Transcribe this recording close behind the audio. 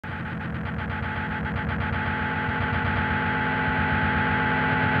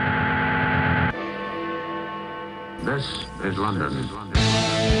This is London.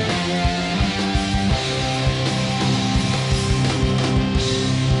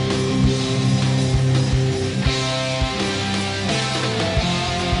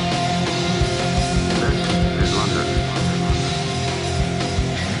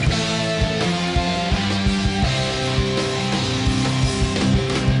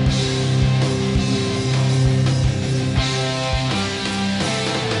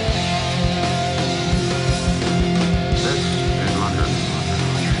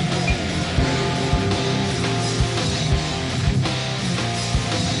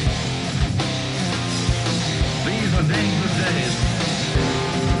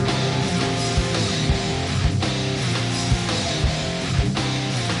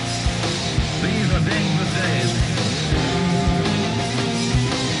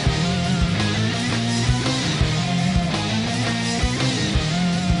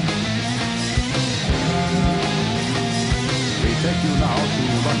 Take you now to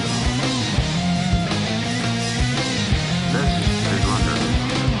London. This is London.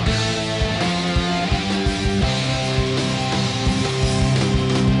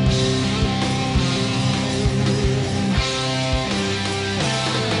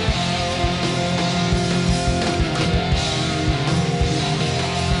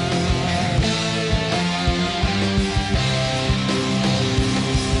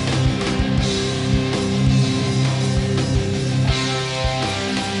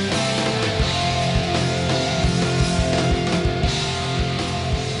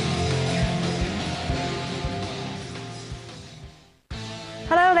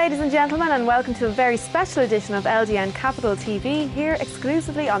 Hello ladies and gentlemen, and welcome to a very special edition of LDN Capital TV, here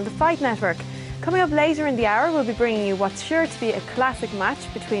exclusively on the Fight Network. Coming up later in the hour, we'll be bringing you what's sure to be a classic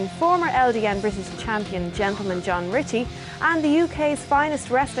match between former LDN British champion gentleman Jon Ritchie and the UK's finest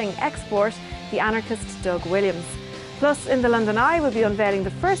wrestling export, the anarchist Doug Williams. Plus, in the London Eye, we'll be unveiling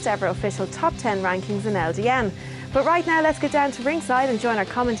the first ever official top 10 rankings in LDN. But right now, let's get down to ringside and join our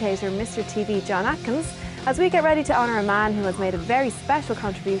commentator, Mr. TV John Atkins, as we get ready to honour a man who has made a very special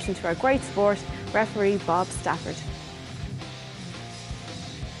contribution to our great sport, referee Bob Stafford.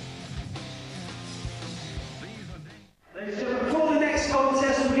 Ladies and gentlemen, before the next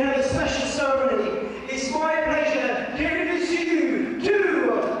contest, we're going to have a special ceremony. It's my pleasure to introduce you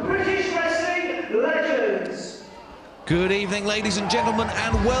to British wrestling legends. Good evening, ladies and gentlemen,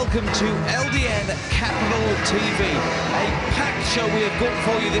 and welcome to LDN Capital TV. A packed show we have got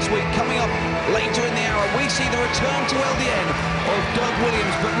for you this week. Coming up later in the hour, we see the return to LDN of Doug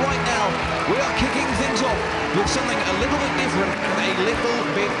Williams. But right now, we are kicking things off with something a little bit different and a little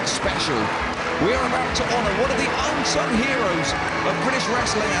bit special. We are about to honour one of the unsung heroes of British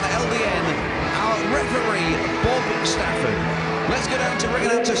wrestling and LDN, our referee, Bob Stafford. Let's go down to ring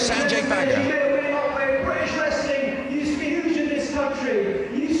it out to Sanjay Bagga. British wrestling used to be huge in this country.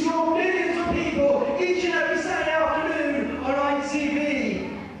 You used to draw millions of people each and every Saturday afternoon on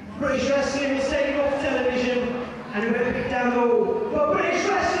ITV. British wrestling was taken off television and it went down the hall. But British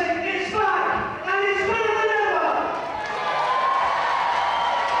wrestling is back, and it's better than ever.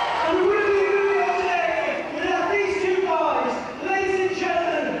 And we're going to be moving on today. We'll have these two guys, ladies and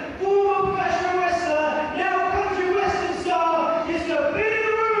gentlemen, former professional wrestler, now country western star, Mr. Billy.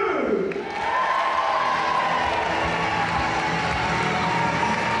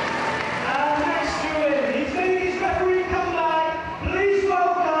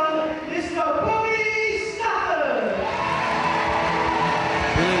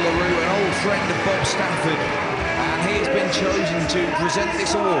 Friend of Bob Stafford, and he has been chosen to present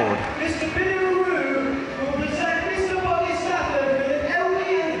this award. Mr. Billy LaRue will present Mr. Bobby Stafford with an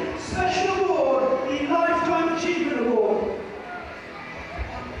LDN Special Award, the Lifetime Achievement Award.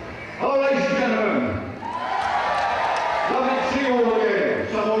 Hello, ladies and gentlemen. Lovely to see you all again.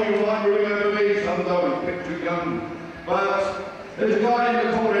 Some of you might remember me, some don't, a bit too young. But there's a guy in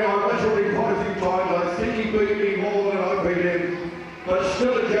the corner I've wrestled him quite a few times. I think he beat me more than I beat him. But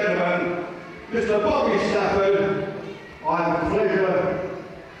still a gentleman, Mr. Bobby Stafford. I have the pleasure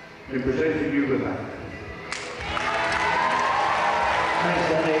in presenting you with that. Thanks,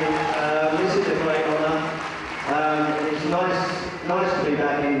 Danny. This is a great honour. It's nice to be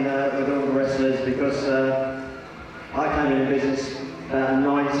back in with all the wrestlers, because I came into business in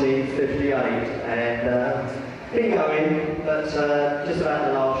 1958 and been going, but just about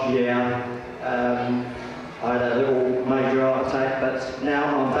the last year I had a little major heart attack, but now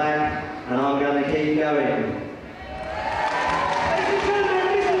I'm back and I'm going to keep going.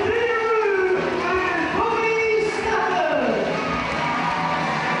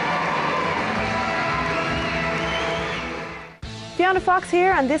 Fiona Fox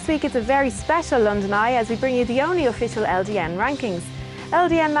here, and this week it's a very special London Eye as we bring you the only official LDN rankings.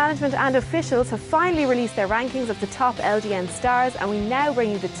 LDN management and officials have finally released their rankings of the top LDN stars, and we now bring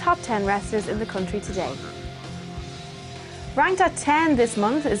you the top 10 wrestlers in the country today. Ranked at 10 this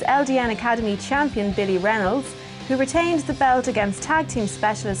month is LDN Academy champion Billy Reynolds, who retained the belt against tag team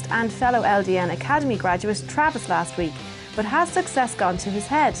specialist and fellow LDN Academy graduate Travis last week, but has success gone to his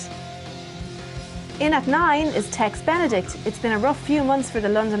head? In at 9 is Tex Benedict. It's been a rough few months for the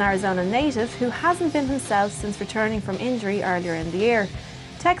London, Arizona native, who hasn't been himself since returning from injury earlier in the year.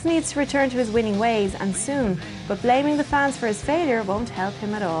 Tex needs to return to his winning ways, and soon, but blaming the fans for his failure won't help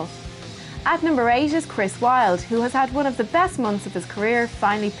him at all. At number 8 is Chris Wilde, who has had one of the best months of his career,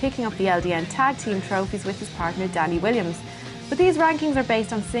 finally picking up the LDN tag team trophies with his partner Danny Williams. But these rankings are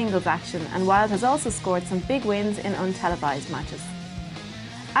based on singles action, and Wilde has also scored some big wins in untelevised matches.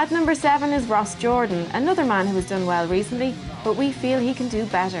 At number 7 is Ross Jordan, another man who has done well recently, but we feel he can do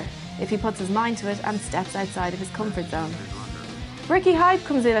better if he puts his mind to it and steps outside of his comfort zone. Ricky Hype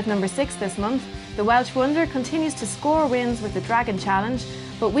comes in at number 6 this month. The Welsh wonder continues to score wins with the Dragon Challenge,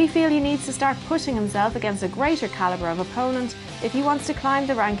 but we feel he needs to start pushing himself against a greater calibre of opponent if he wants to climb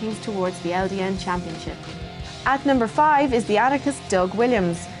the rankings towards the LDN Championship. At number 5 is the anarchist Doug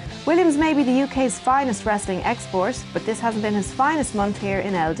Williams. Williams may be the UK's finest wrestling export, but this hasn't been his finest month here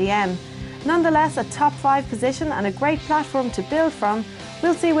in LDN. Nonetheless, a top 5 position and a great platform to build from.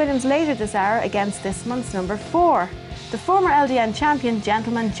 We'll see Williams later this hour against this month's number 4, the former LDN champion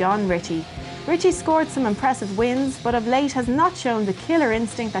gentleman Jon Ritchie. Ritchie scored some impressive wins, but of late has not shown the killer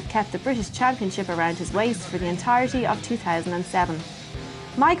instinct that kept the British Championship around his waist for the entirety of 2007.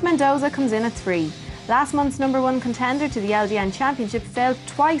 Mike Mendoza comes in at 3. Last month's number 1 contender to the LDN Championship failed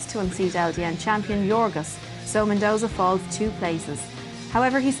twice to unseat LDN champion Yorgos, so Mendoza falls 2 places.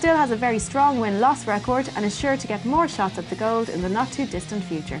 However, he still has a very strong win-loss record and is sure to get more shots at the gold in the not-too-distant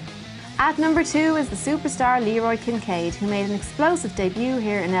future. At number 2 is the superstar Leroy Kincaid, who made an explosive debut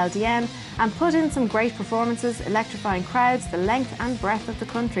here in LDN and put in some great performances, electrifying crowds the length and breadth of the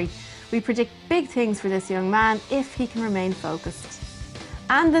country. We predict big things for this young man if he can remain focused.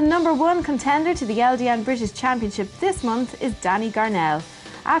 And the number 1 contender to the LDN British Championship this month is Danny Garnell.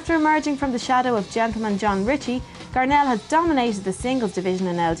 After emerging from the shadow of gentleman Jon Ritchie, Garnell has dominated the singles division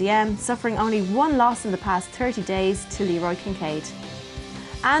in LDN, suffering only 1 loss in the past 30 days to Leroy Kincaid.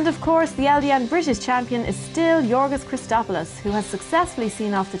 And of course, the LDN British champion is still Yorgos Christopoulos, who has successfully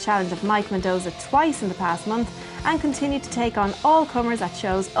seen off the challenge of Mike Mendoza twice in the past month and continued to take on all comers at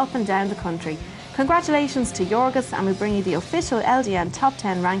shows up and down the country. Congratulations to Yorgos, and we bring you the official LDN Top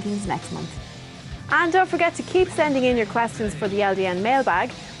 10 rankings next month. And don't forget to keep sending in your questions for the LDN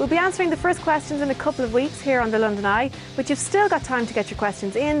mailbag. We'll be answering the first questions in a couple of weeks here on the London Eye, but you've still got time to get your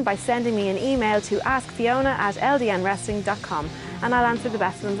questions in by sending me an email to askfiona@ldnwrestling.com, and I'll answer the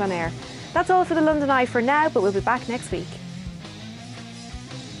best ones on air. That's all for the London Eye for now, but we'll be back next week.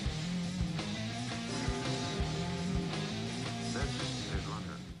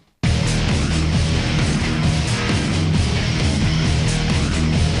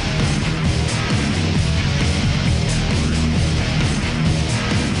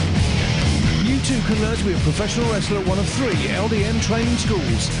 Can learn to be a professional wrestler at one of 3 LDN training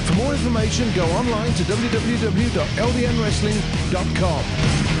schools. For more information, go online to www.ldnwrestling.com.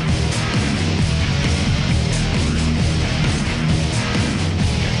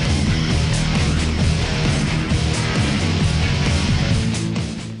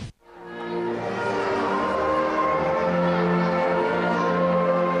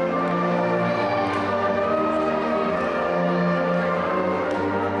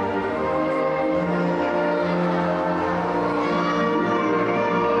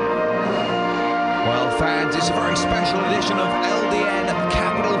 Fans, it's a very special edition of LDN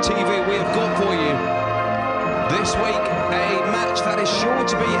Capital TV we have got for you. This week, a match that is sure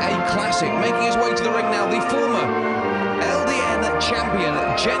to be a classic. Making his way to the ring now, the former LDN champion,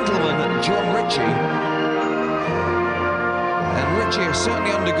 gentleman Jon Ritchie. And Ritchie has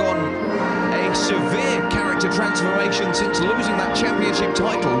certainly undergone a severe character transformation since losing that championship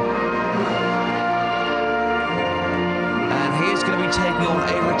title. Going to be taking on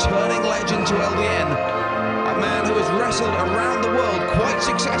a returning legend to LDN, a man who has wrestled around the world quite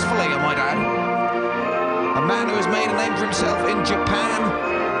successfully, I might add. A man who has made a name for himself in Japan,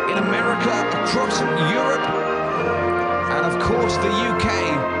 in America, across Europe, and of course the UK.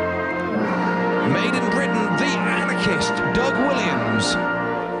 Made in Britain, the anarchist Doug Williams.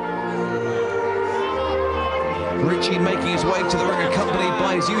 Ritchie making his way to the ring accompanied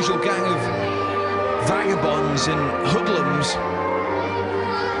by his usual gang of vagabonds and hoodlums.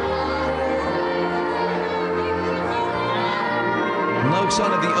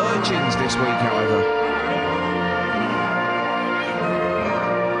 sign of the urchins this week, however.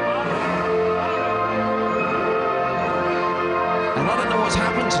 And I don't know what's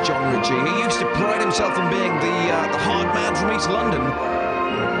happened to Jon Ritchie. He used to pride himself on being the hard man from East London,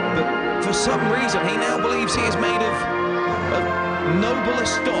 but for some reason he now believes he is made of nobler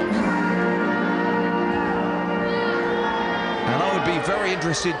stock. And I would be very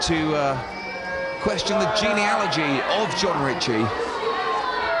interested to question the genealogy of Jon Ritchie.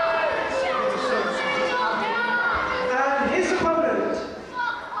 And his opponent.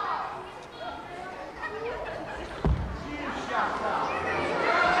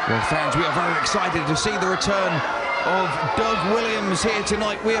 Well, fans, we are very excited to see the return of Doug Williams here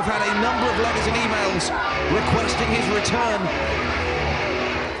tonight. We have had a number of letters and emails requesting his return.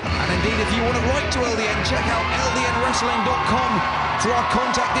 And indeed, if you want to write to LDN, check out ldnwrestling.com for our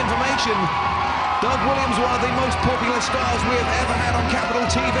contact information. Doug Williams, one of the most popular stars we have ever had on Capital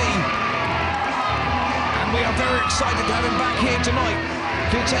TV. And we are very excited to have him back here tonight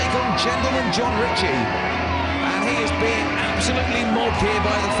to take on Gentleman Jon Ritchie. And he is being absolutely mobbed here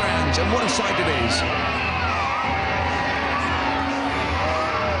by the fans, and what a sight it is.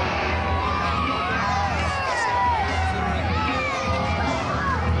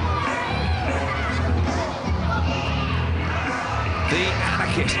 The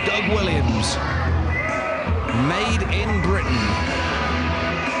anarchist Doug Williams, made in Britain.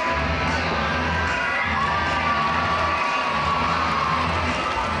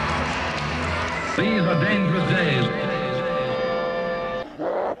 These are dangerous days.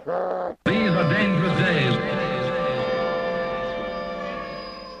 These are dangerous days.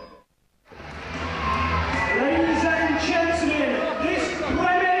 Ladies and gentlemen, this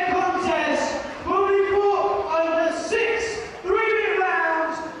premier contest will be fought under 6 3-minute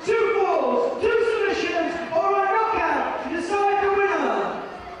rounds, 2 falls, 2 submissions, or a knockout to decide the winner.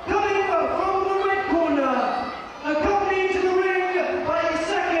 Coming from the red corner, accompanied to the ring by his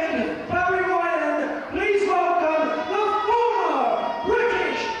second Barry Ryan, please welcome the former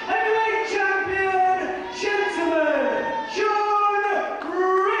British heavyweight champion, Gentleman Jon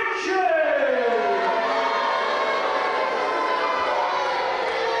Ritchie.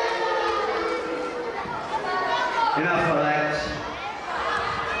 Enough of that.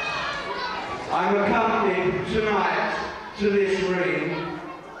 I'm accompanied tonight to this ring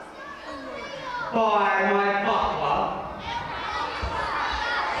by my butler,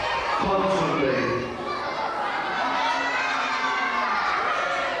 constantly.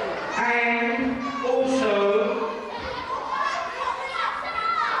 And also,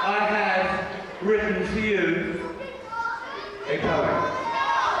 I have written for you a poem.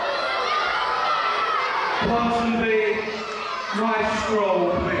 Constantly, my scroll,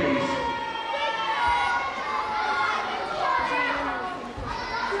 please.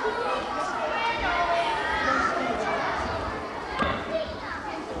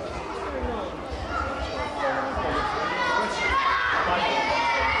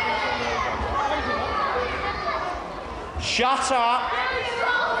 Shut up!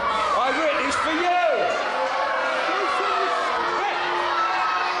 I wrote this for you!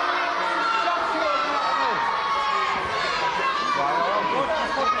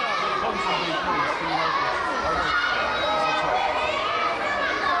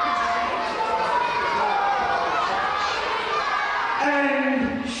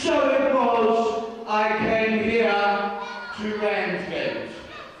 And so it was, I came here to Ramsgate.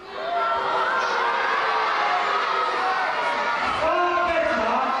 Far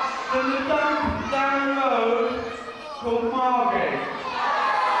better than the dump down the road called Margate.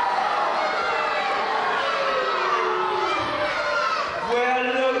 Where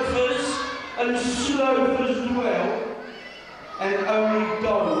loafers and sloafers dwell, and only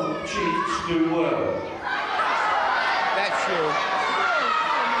dog cheats do well. That's you.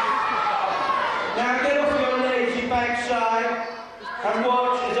 Now get off your lazy backside and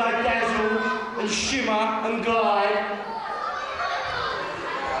watch as I dazzle and shimmer and glide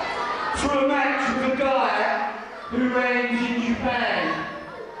through a match with a guy who reigns in Japan.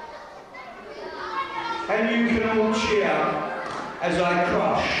 And you can all cheer as I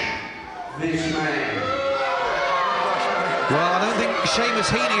crush this man. Well, I don't think Seamus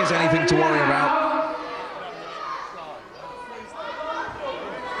Heaney has anything to worry about.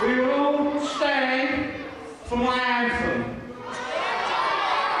 We will all stand for my anthem.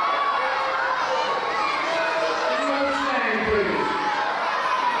 Will you all stand, please?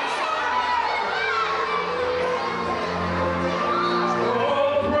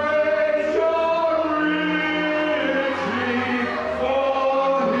 Oh, praise Jon Ritchie for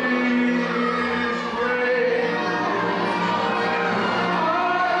his grace.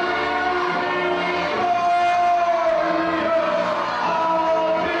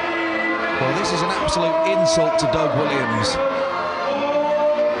 absolute insult to Doug Williams.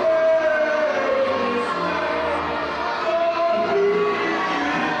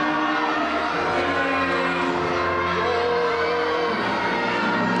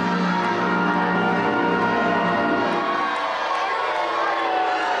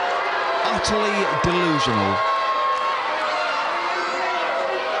 Utterly delusional.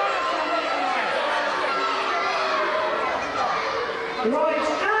 Right,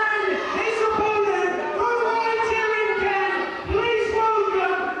 and his opponent from right here in Kent, please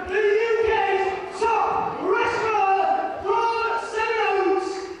welcome the UK's top wrestler from Sevenoaks,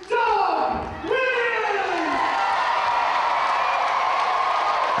 Doug Williams!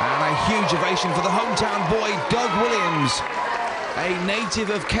 And a huge ovation for the hometown boy, Doug Williams, a native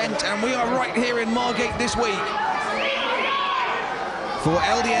of Kent, and we are right here in Margate this week for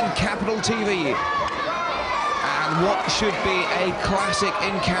LDN Capital TV. And what should be a classic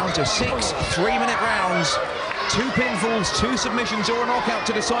encounter. 6 3-minute rounds, 2 pinfalls, 2 submissions or a knockout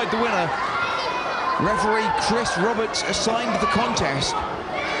to decide the winner. Referee Chris Roberts assigned the contest. And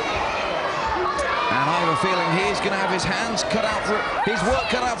I have a feeling he's going to have his hands cut out for his work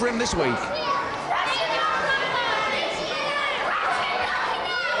cut out for him this week.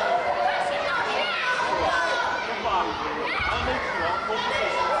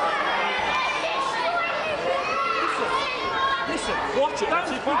 Watch it, that's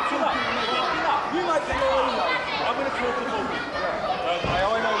it, back to that. You make the oil now. I'm going to talk to you. I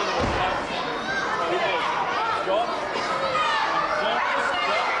know the rules now. John.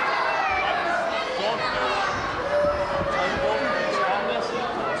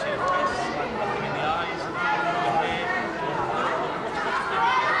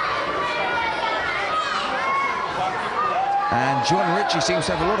 And Jon Ritchie seems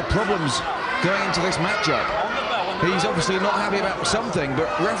to have a lot of problems going into this matchup. He's obviously not happy about something, but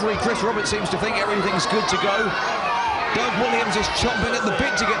referee Chris Roberts seems to think everything's good to go. Doug Williams is chomping at the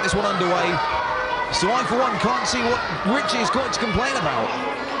bit to get this one underway. So I, for one, can't see what Ritchie's got to complain about.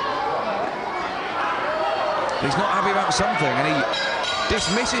 He's not happy about something, and he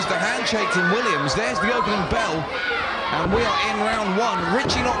dismisses the handshake from Williams. There's the opening bell, and we are in round 1.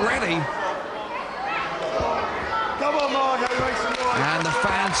 Ritchie not ready. Come on, Margo, and the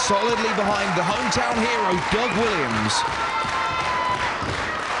fans solidly behind the hometown hero, Doug Williams.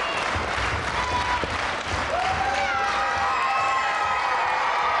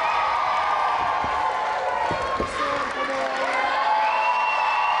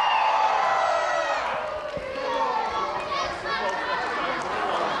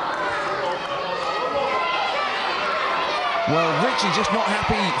 Well, Ritchie just not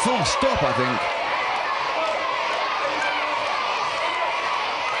happy, full stop, I think.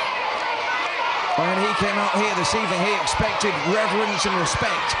 When he came out here this evening, he expected reverence and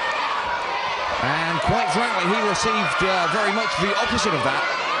respect. And quite frankly, he received very much the opposite of that.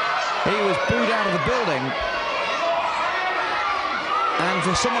 He was booed out of the building. And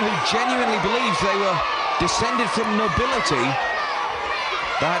for someone who genuinely believes they were descended from nobility,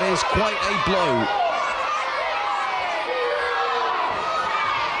 that is quite a blow.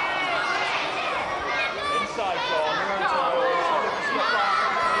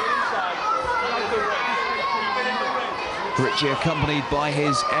 Ritchie accompanied by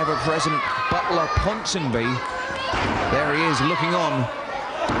his ever-present butler Ponsonby. There he is, looking on.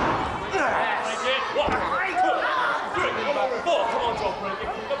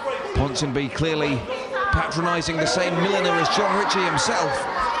 Ponsonby clearly patronising the same milliner as Jon Ritchie himself.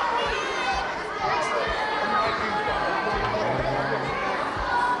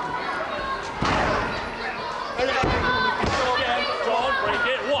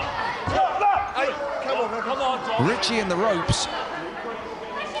 Ritchie in the ropes,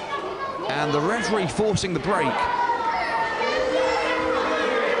 and the referee forcing the break.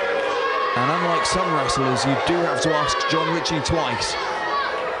 And unlike some wrestlers, you do have to ask Jon Ritchie twice.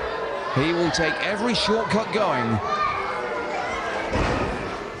 He will take every shortcut going.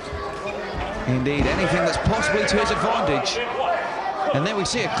 Indeed, anything that's possibly to his advantage. And there we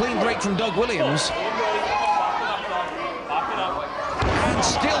see a clean break from Doug Williams. And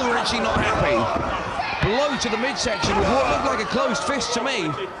still Ritchie not happy. Blow to the midsection with what looked like a closed fist to me.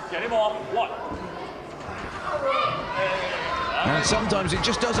 And sometimes it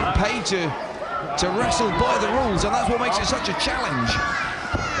just doesn't pay to wrestle by the rules, and that's what makes it such a challenge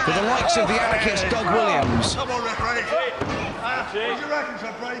for the likes of the anarchist Doug Williams. Come on, referee. What do you reckon, should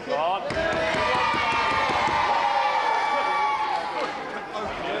I break it?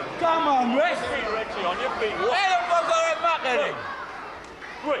 Come on, Ritchie, on your feet. Hey, the fuck are you back at him?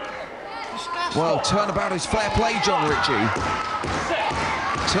 Well, turnabout is fair play, Jon Ritchie.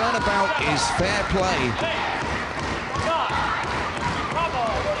 turnabout is fair play.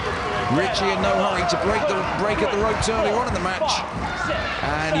 Ritchie in no hurry to break at the ropes earlier on in the match.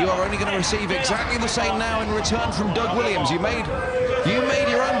 And you are only going to receive exactly the same now in return from Doug Williams. You made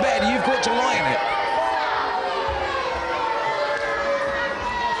your own bed, you've got to lie in it.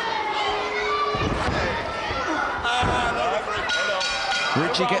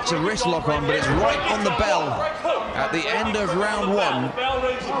 Ritchie gets a wrist lock on, but it's right on the bell at the end of round one.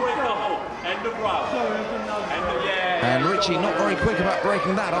 And Ritchie not very quick about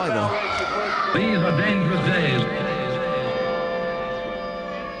breaking that either. These are dangerous days.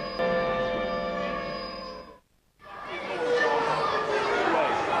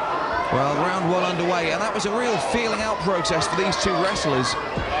 Well, round one underway, and that was a real feeling out process for these two wrestlers.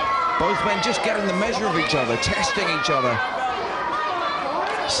 Both men just getting the measure of each other, testing each other,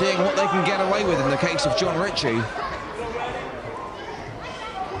 seeing what they can get away with in the case of Jon Ritchie.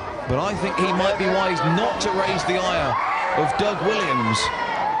 But I think he might be wise not to raise the ire of Doug Williams.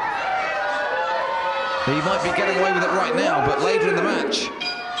 He might be getting away with it right now, but later in the match,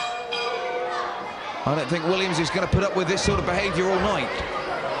 I don't think Williams is going to put up with this sort of behaviour all night.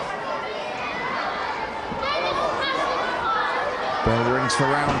 Bell rings for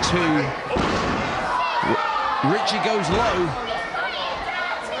round two. Ritchie goes low.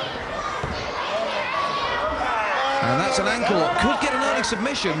 And that's an ankle lock. Could get an early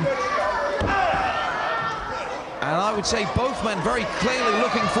submission. And I would say both men very clearly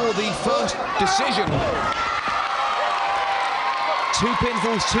looking for the first decision. 2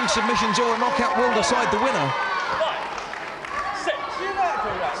 pinfalls, 2 submissions or a knockout will decide the winner.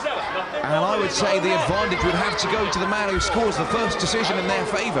 And I would say the advantage would have to go to the man who scores the first decision in their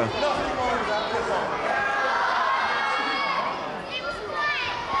favour.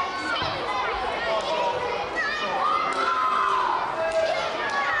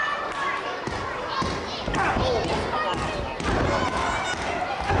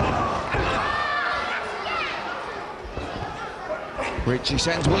 Ritchie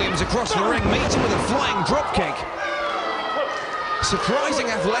sends Williams across the ring, meets him with a flying drop kick. Surprising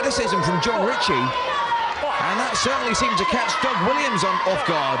athleticism from Jon Ritchie, and that certainly seemed to catch Doug Williams off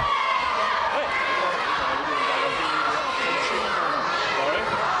guard.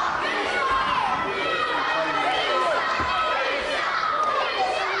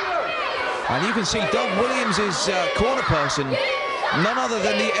 And you can see Doug Williams' corner person, none other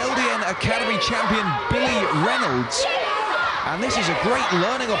than the LDN Academy champion Billy Reynolds. And this is a great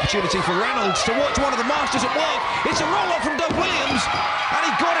learning opportunity for Reynolds to watch one of the masters at work. It's a roll-up from Doug Williams, and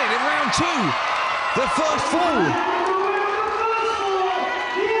he got it in round two. The first fall.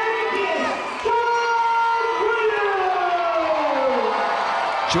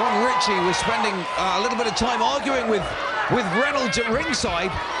 Jon Ritchie was spending a little bit of time arguing with Reynolds at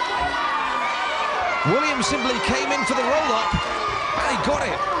ringside. Williams simply came in for the roll-up, and he got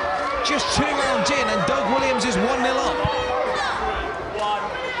it. Just 2 rounds in, and Doug Williams is 1-0 up.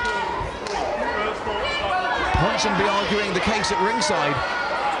 Ponsonby arguing the case at ringside.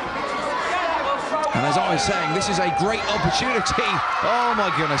 And as I was saying, this is a great opportunity. Oh my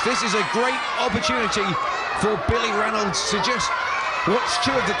goodness, this is a great opportunity for Billy Reynolds to just watch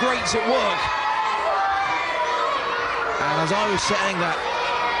 2 of the greats at work. And as I was saying that,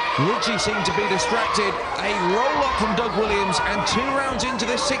 Ritchie seemed to be distracted. A roll-up from Doug Williams, and 2 rounds into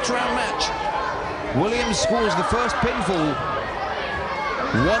this 6-round match, Williams scores the first pinfall.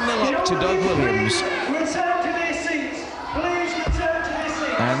 1-0 up to Doug Williams.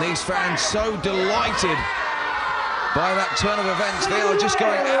 And these fans so delighted by that turn of events. They are just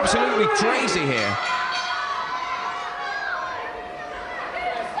going absolutely crazy here.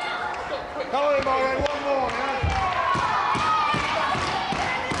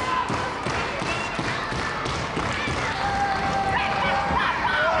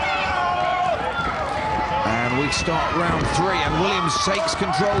 And we start round 3, and Williams takes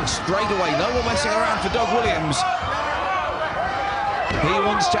control straight away. No more messing around for Doug Williams. He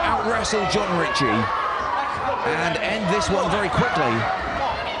wants to out-wrestle Jon Ritchie and end this one very quickly.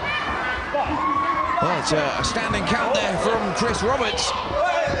 Well, it's a standing count there from Chris Roberts.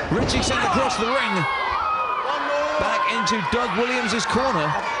 Ritchie sent across the ring. Back into Doug Williams' corner.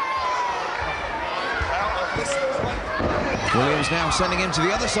 Williams now sending him to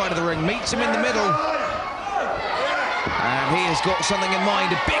the other side of the ring, meets him in the middle. And he has got something in mind,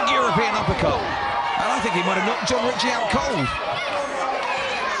 a big European uppercut. And I think he might have knocked Jon Ritchie out cold.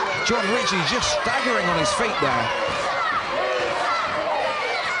 Jon Ritchie just staggering on his feet there.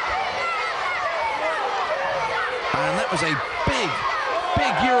 And that was a big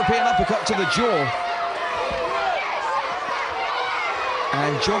European uppercut to the jaw.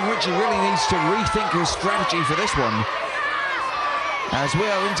 And Jon Ritchie really needs to rethink his strategy for this one. As we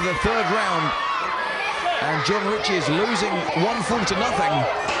are into the third round, and Jon Ritchie is losing 1-0 to nothing.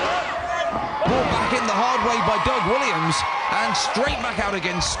 Brought back in the hard way by Doug Williams, and straight back out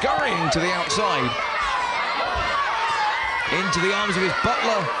again, scurrying to the outside. Into the arms of his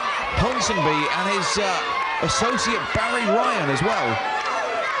butler, Ponsonby, and his associate Barry Ryan as well.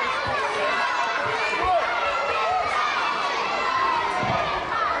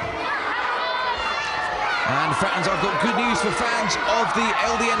 And fans, I've got good news for fans of the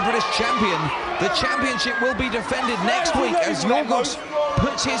LDN British Champion. The championship will be defended next week as Yorgos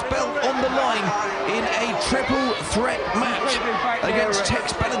puts his belt on the line in a triple threat match against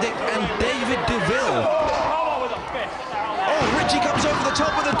Tex Benedict and David DeVille. Oh, Ritchie comes over the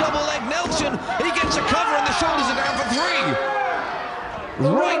top with a double leg Nelson. He gets a cover and the shoulders are down for 3.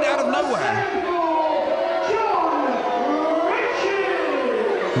 Right out of nowhere.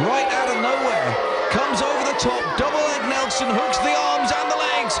 Right out of nowhere. Comes over the top, double leg Nelson, hooks the arms and the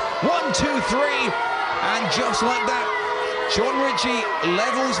legs. 1, 2, 3. And just like that, Jon Ritchie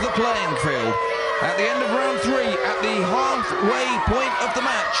levels the playing field. At the end of round 3, at the halfway point of the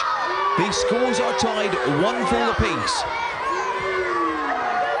match, the scores are tied 1-1 apiece.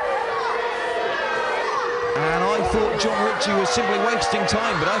 And I thought Jon Ritchie was simply wasting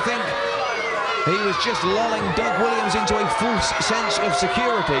time, but I think he was just lulling Doug Williams into a false sense of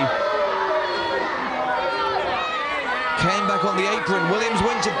security. Came back on the apron. Williams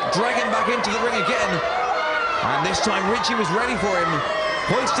went to drag him back into the ring again. And this time Ritchie was ready for him.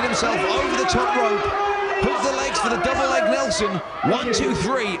 Hoisted himself over the top rope. Hooked the legs for the double leg Nelson. 1, 2,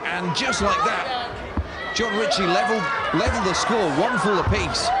 3. And just like that, Jon Ritchie leveled the score 1-1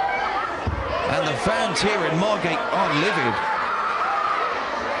 apiece. And the fans here in Margate are livid.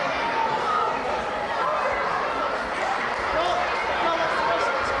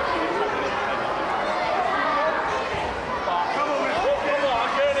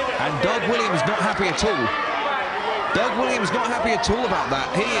 And Doug Williams not happy at all. Doug Williams not happy at all about that.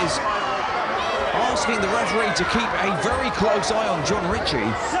 He is asking the referee to keep a very close eye on Jon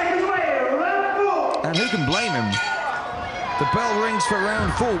Ritchie. And who can blame him? The bell rings for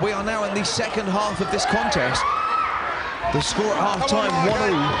round 4. We are now in the second half of this contest. The score at half-time,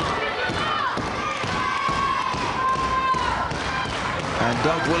 1-0. And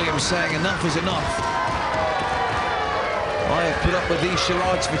Doug Williams saying enough is enough. I have put up with these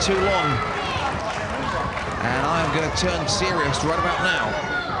charades for too long, and I am going to turn serious right about now.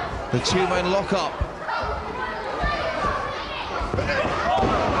 The two men lock up,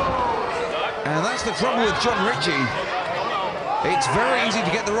 and that's the trouble with Jon Ritchie. It's very easy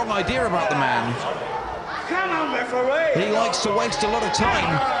to get the wrong idea about the man. He likes to waste a lot of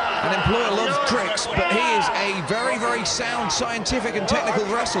time and employ a lot of tricks, but he is a very, very sound scientific and technical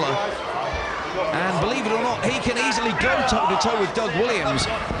wrestler. And believe it or not, he can easily go toe-to-toe with Doug Williams,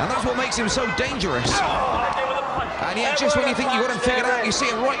 and that's what makes him so dangerous. And yet, just when you think you've got him figured out, you see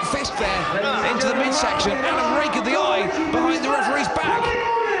a right fist there into the midsection and a rake of the eye behind the referee's back.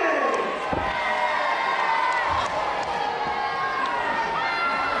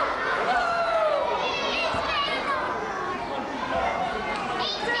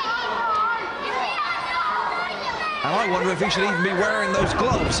 And I wonder if he should even be wearing those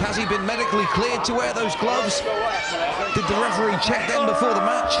gloves. Has he been medically cleared to wear those gloves? Did the referee check them before the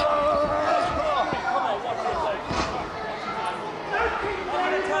match?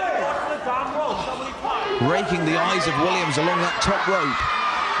 Raking the eyes of Williams along that top rope.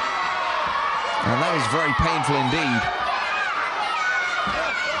 And that was very painful indeed.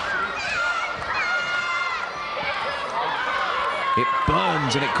 It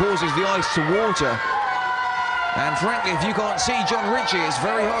burns and it causes the eyes to water. And frankly, if you can't see Jon Ritchie, it's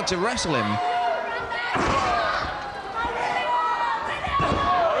very hard to wrestle him.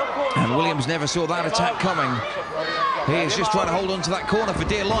 And Williams never saw that attack coming. He is just trying to hold on to that corner for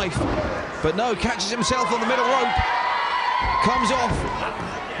dear life. But no, catches himself on the middle rope. Comes off.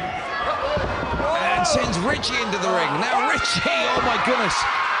 And sends Ritchie into the ring. Now Ritchie, oh my goodness.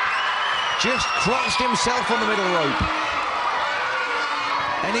 Just crushed himself on the middle rope.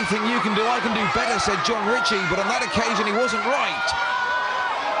 Anything you can do, I can do better, said Jon Ritchie, but on that occasion he wasn't right.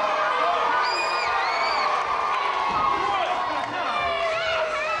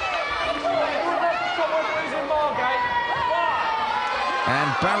 And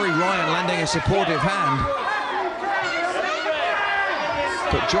Barry Ryan lending a supportive hand.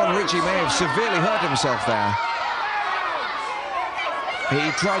 But Jon Ritchie may have severely hurt himself there. He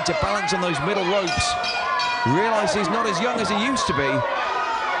tried to balance on those middle ropes, realised he's not as young as he used to be,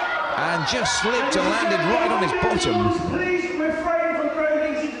 and just slipped and landed right on his bottom. Please refrain from throwing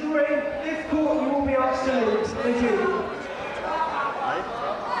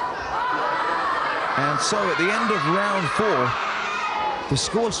And so at the end of round 4, the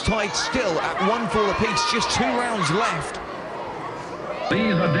score's tied still at 1-1 apiece, just 2 rounds left.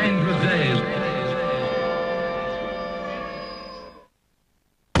 These are dangerous days.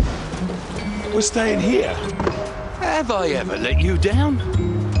 We're staying here. Have I ever let you down?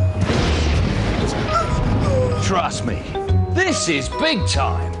 Trust me, this is big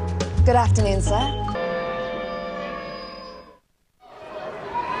time. Good afternoon, sir.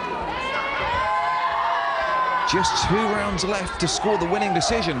 Just 2 rounds left to score the winning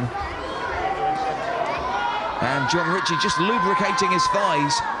decision. And Jon Ritchie just lubricating his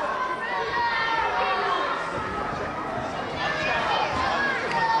thighs.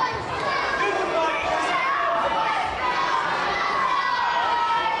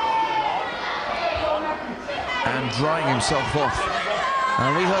 And drying himself off.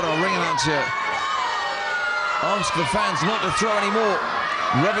 And we heard our ring announcer ask the fans not to throw any more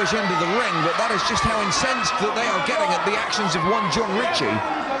rubbish into the ring, but that is just how incensed that they are getting at the actions of one Jon Ritchie.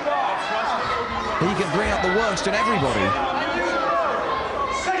 He can bring out the worst in everybody,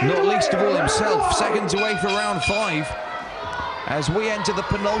 not least of all himself. Seconds away for round 5 as we enter the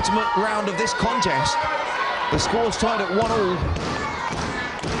penultimate round of this contest. The score's tied at 1-1.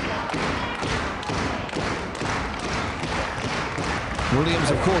 Williams,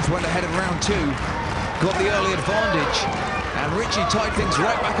 of course, went ahead in round 2, got the early advantage. And Ritchie tied things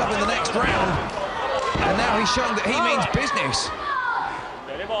right back up in the next round. And now he's showing that he means business.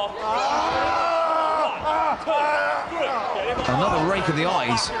 Another rake of the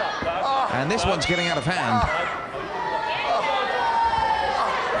eyes. And this one's getting out of hand.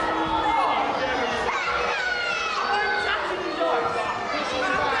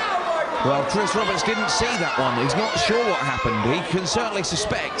 Well, Chris Roberts didn't see that one. He's not sure what happened. He can certainly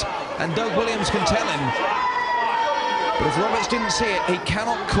suspect, and Doug Williams can tell him. But if Roberts didn't see it, he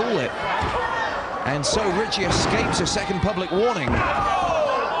cannot call it. And so Ritchie escapes a second public warning.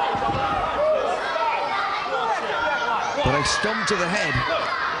 But a stomp to the head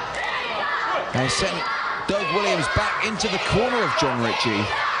has sent Doug Williams back into the corner of Jon Ritchie.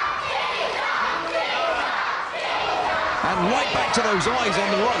 And right back to those eyes on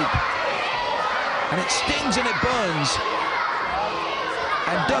the rope. And it stings and it burns.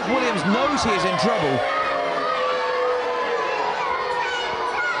 And Doug Williams knows he is in trouble.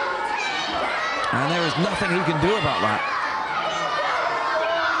 And there is nothing he can do about that.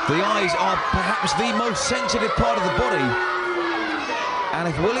 The eyes are perhaps the most sensitive part of the body. And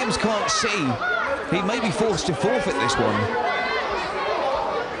if Williams can't see, he may be forced to forfeit this one.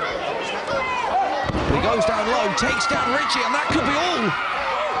 He goes down low, takes down Ritchie, and that could be all.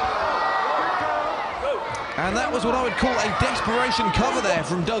 And that was what I would call a desperation cover there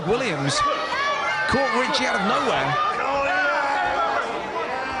from Doug Williams. Caught Ritchie out of nowhere.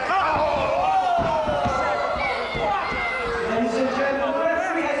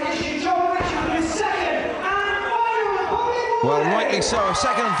 Well, rightly so, a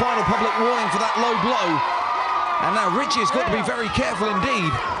second and final public warning for that low blow. And now Ritchie has got to be very careful indeed,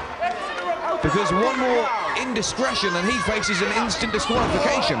 because one more indiscretion and he faces an instant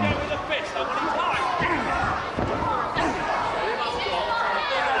disqualification.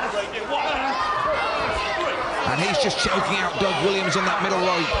 And he's just choking out Doug Williams on that middle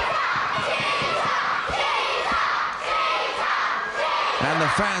rope. And the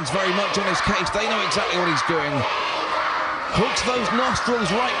fans very much on his case. They know exactly what he's doing. Hooks those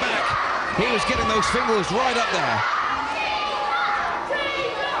nostrils right back. He was getting those fingers right up there.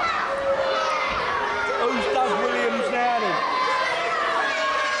 Who's Doug Williams now then?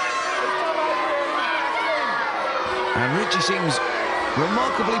 And Ritchie seems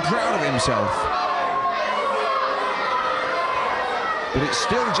remarkably proud of himself. But it's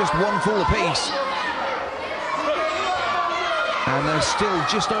still just 1-1 apiece. And there's still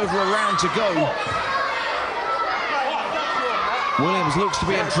just over a round to go. Williams looks to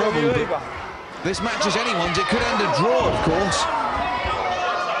be in trouble, but this match is anyone's. It could end a draw, of course.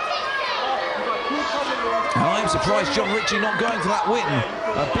 And I'm surprised Jon Ritchie not going for that win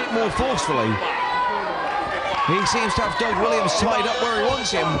a bit more forcefully. He seems to have Doug Williams tied up where he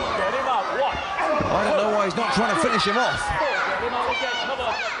wants him. I don't know why he's not trying to finish him off.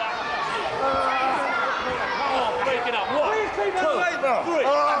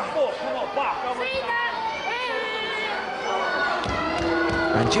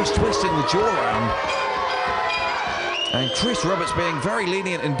 And just twisting the jaw around. And Chris Roberts being very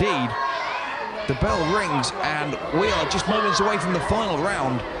lenient indeed. The bell rings and we are just moments away from the final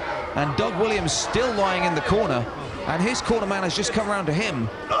round. And Doug Williams still lying in the corner. And his corner man has just come around to him.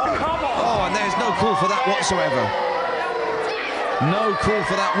 Oh, and there's no call for that whatsoever. No call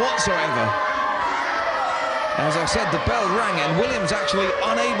for that whatsoever. As I said, the bell rang and Williams actually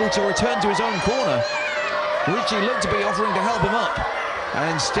unable to return to his own corner. Ritchie looked to be offering to help him up,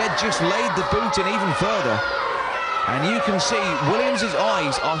 and instead just laid the boot in even further. And you can see Williams's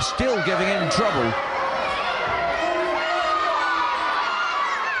eyes are still giving him trouble.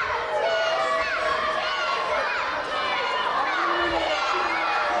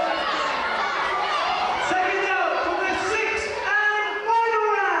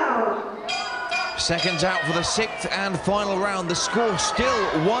 Seconds out for the sixth and final round. The score still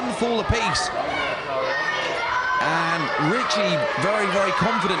 1-1 apiece. And Ritchie very, very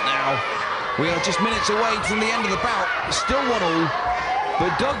confident now. We are just minutes away from the end of the bout. Still 1-1.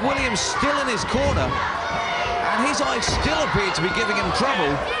 But Doug Williams still in his corner. And his eyes still appear to be giving him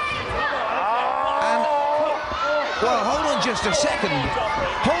trouble. And, well, hold on just a second.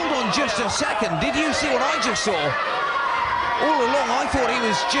 Hold on just a second. Did you see what I just saw? All along, I thought he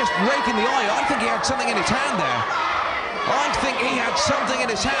was just raking the eye. I think he had something in his hand there. I think he had something in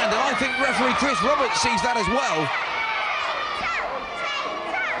his hand, and I think referee Chris Roberts sees that as well.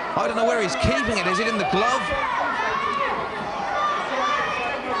 I don't know where he's keeping it. Is it in the glove?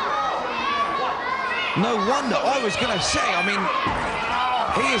 No wonder. I was going to say, I mean,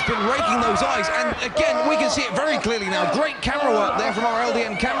 he has been raking those eyes, and again, we can see it very clearly now. Great camera work there from our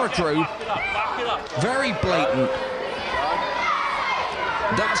LDN camera crew. Very blatant.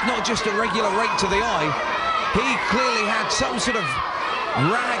 That's not just a regular rake to the eye. He clearly had some sort of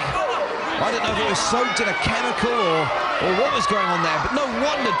rag. I don't know if it was soaked in a chemical or what was going on there, but no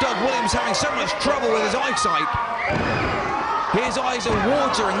wonder Doug Williams having so much trouble with his eyesight. His eyes are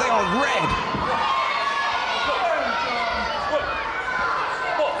watering, they are red.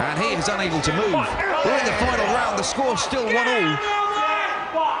 And he is unable to move. We're in the final round, the score's still 1-1.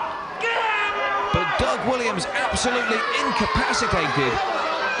 But Doug Williams absolutely incapacitated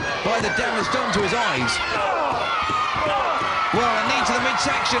by the damage done to his eyes. Well, a knee to the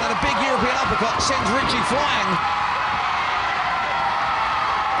midsection and a big European uppercut sends Ritchie flying.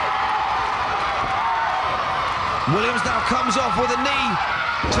 Williams now comes off with a knee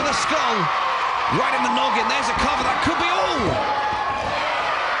to the skull, right in the noggin. There's a cover, that could be all.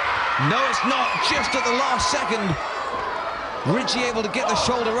 No, it's not, just at the last second. Ritchie able to get the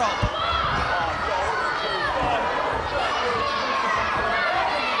shoulder up.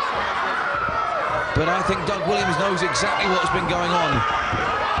 But I think Doug Williams knows exactly what's been going on.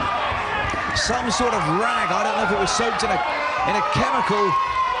 Some sort of rag, I don't know if it was soaked in a chemical,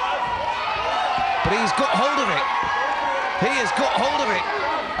 but he's got hold of it. He has got hold of it,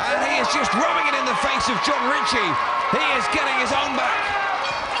 and he is just rubbing it in the face of Jon Ritchie. He is getting his own back.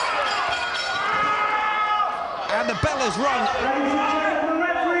 And the bell has rung. The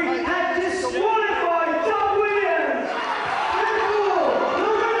referee had disqualified Doug Williams.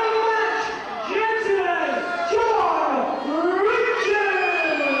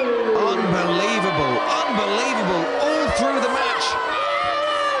 Unbelievable, all through the match.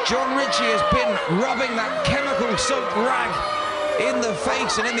 Jon Ritchie has been rubbing that chemical-soaked rag in the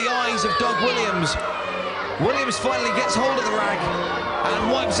face and in the eyes of Doug Williams. Williams finally gets hold of the rag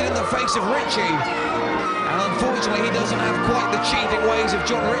and wipes it in the face of Ritchie. And unfortunately, he doesn't have quite the cheating ways of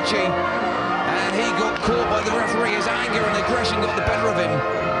Jon Ritchie. And he got caught by the referee. His anger and aggression got the better of him.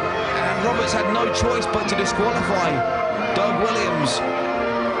 And Roberts had no choice but to disqualify Doug Williams.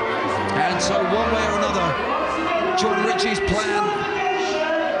 And so one way or another, Jon Ritchie's plan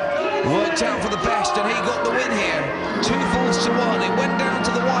worked out for the best, and he got the win here. 2 falls to 1. It went down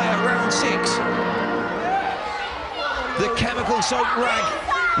to the wire, round 6. The chemical-soaked rag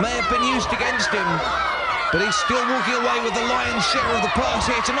may have been used against him, but he's still walking away with the lion's share of the purse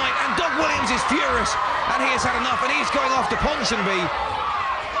here tonight. And Doug Williams is furious, and he has had enough, and he's going off to Ponsonby.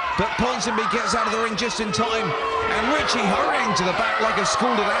 But Ponsonby gets out of the ring just in time, and Ritchie hurrying to the back like a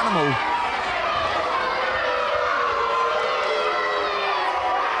scalded animal.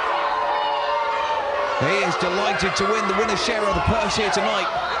 He is delighted to win the winner's share of the purse here tonight.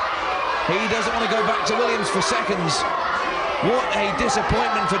 He doesn't want to go back to Williams for seconds. What a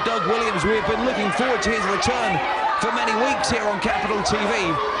disappointment for Doug Williams. We have been looking forward to his return for many weeks here on Capital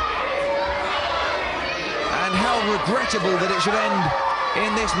TV. And how regrettable that it should end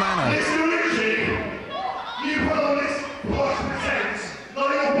in this manner. Mr. Ritchie, you put on this false pretense that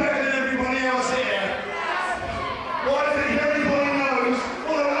you're better than everybody else here. Well, I think everybody knows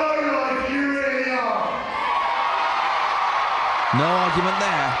what a lowlife you really are. No argument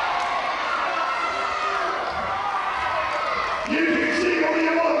there. You can see what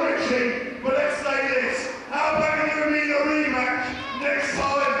you want, Ritchie, but let's say this. How about you give me the rematch next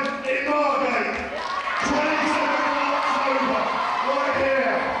time in Margate? 27th of October, right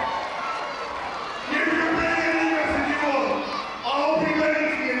here. You can bring it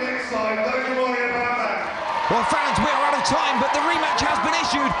time, but the rematch has been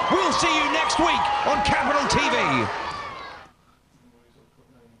issued. We'll see you next week on Capital TV.